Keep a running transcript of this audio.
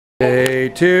Birthday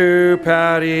to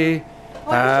Patti.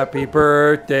 Happy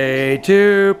birthday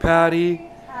to Patti.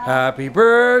 Happy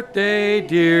birthday,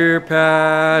 dear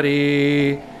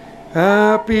Patti.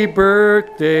 Happy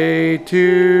birthday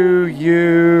to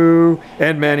you.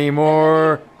 And many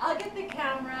more. I'll get the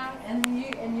camera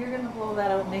and you're gonna blow that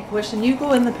out and make a wish, and you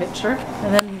go in the picture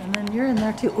and then you're in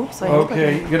there too. Oops,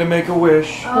 Okay, you're gonna make a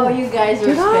wish. Oh, you guys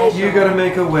are special. You gotta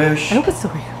make a wish. I hope it's so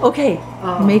real. Okay,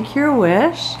 make your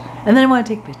wish, and then I want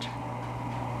to take a picture.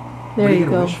 There what are you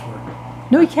gonna go. Wish for?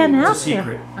 No, you can't ask. It's a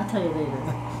secret. I'll tell you later.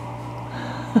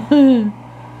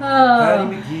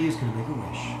 Patti McGee is gonna make a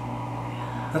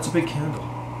wish. That's a big candle.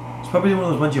 It's probably one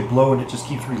of those ones you blow and it just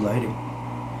keeps relighting.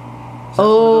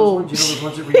 Oh. You know those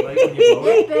ones that relight when you blow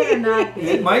it? It better not be.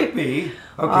 It might be.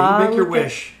 Okay, you make your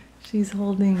wish. She's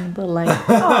holding the light.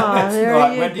 That's there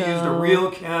not. you Wendy go. used a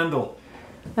real candle.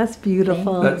 That's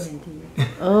beautiful. That's-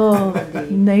 Oh,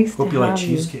 nice Hope to you like have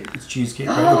you. cheesecake. It's cheesecake,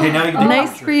 right? Okay, now you can take a Nice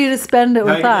picture. for you to spend it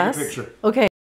Now with you can us. take a picture. Okay.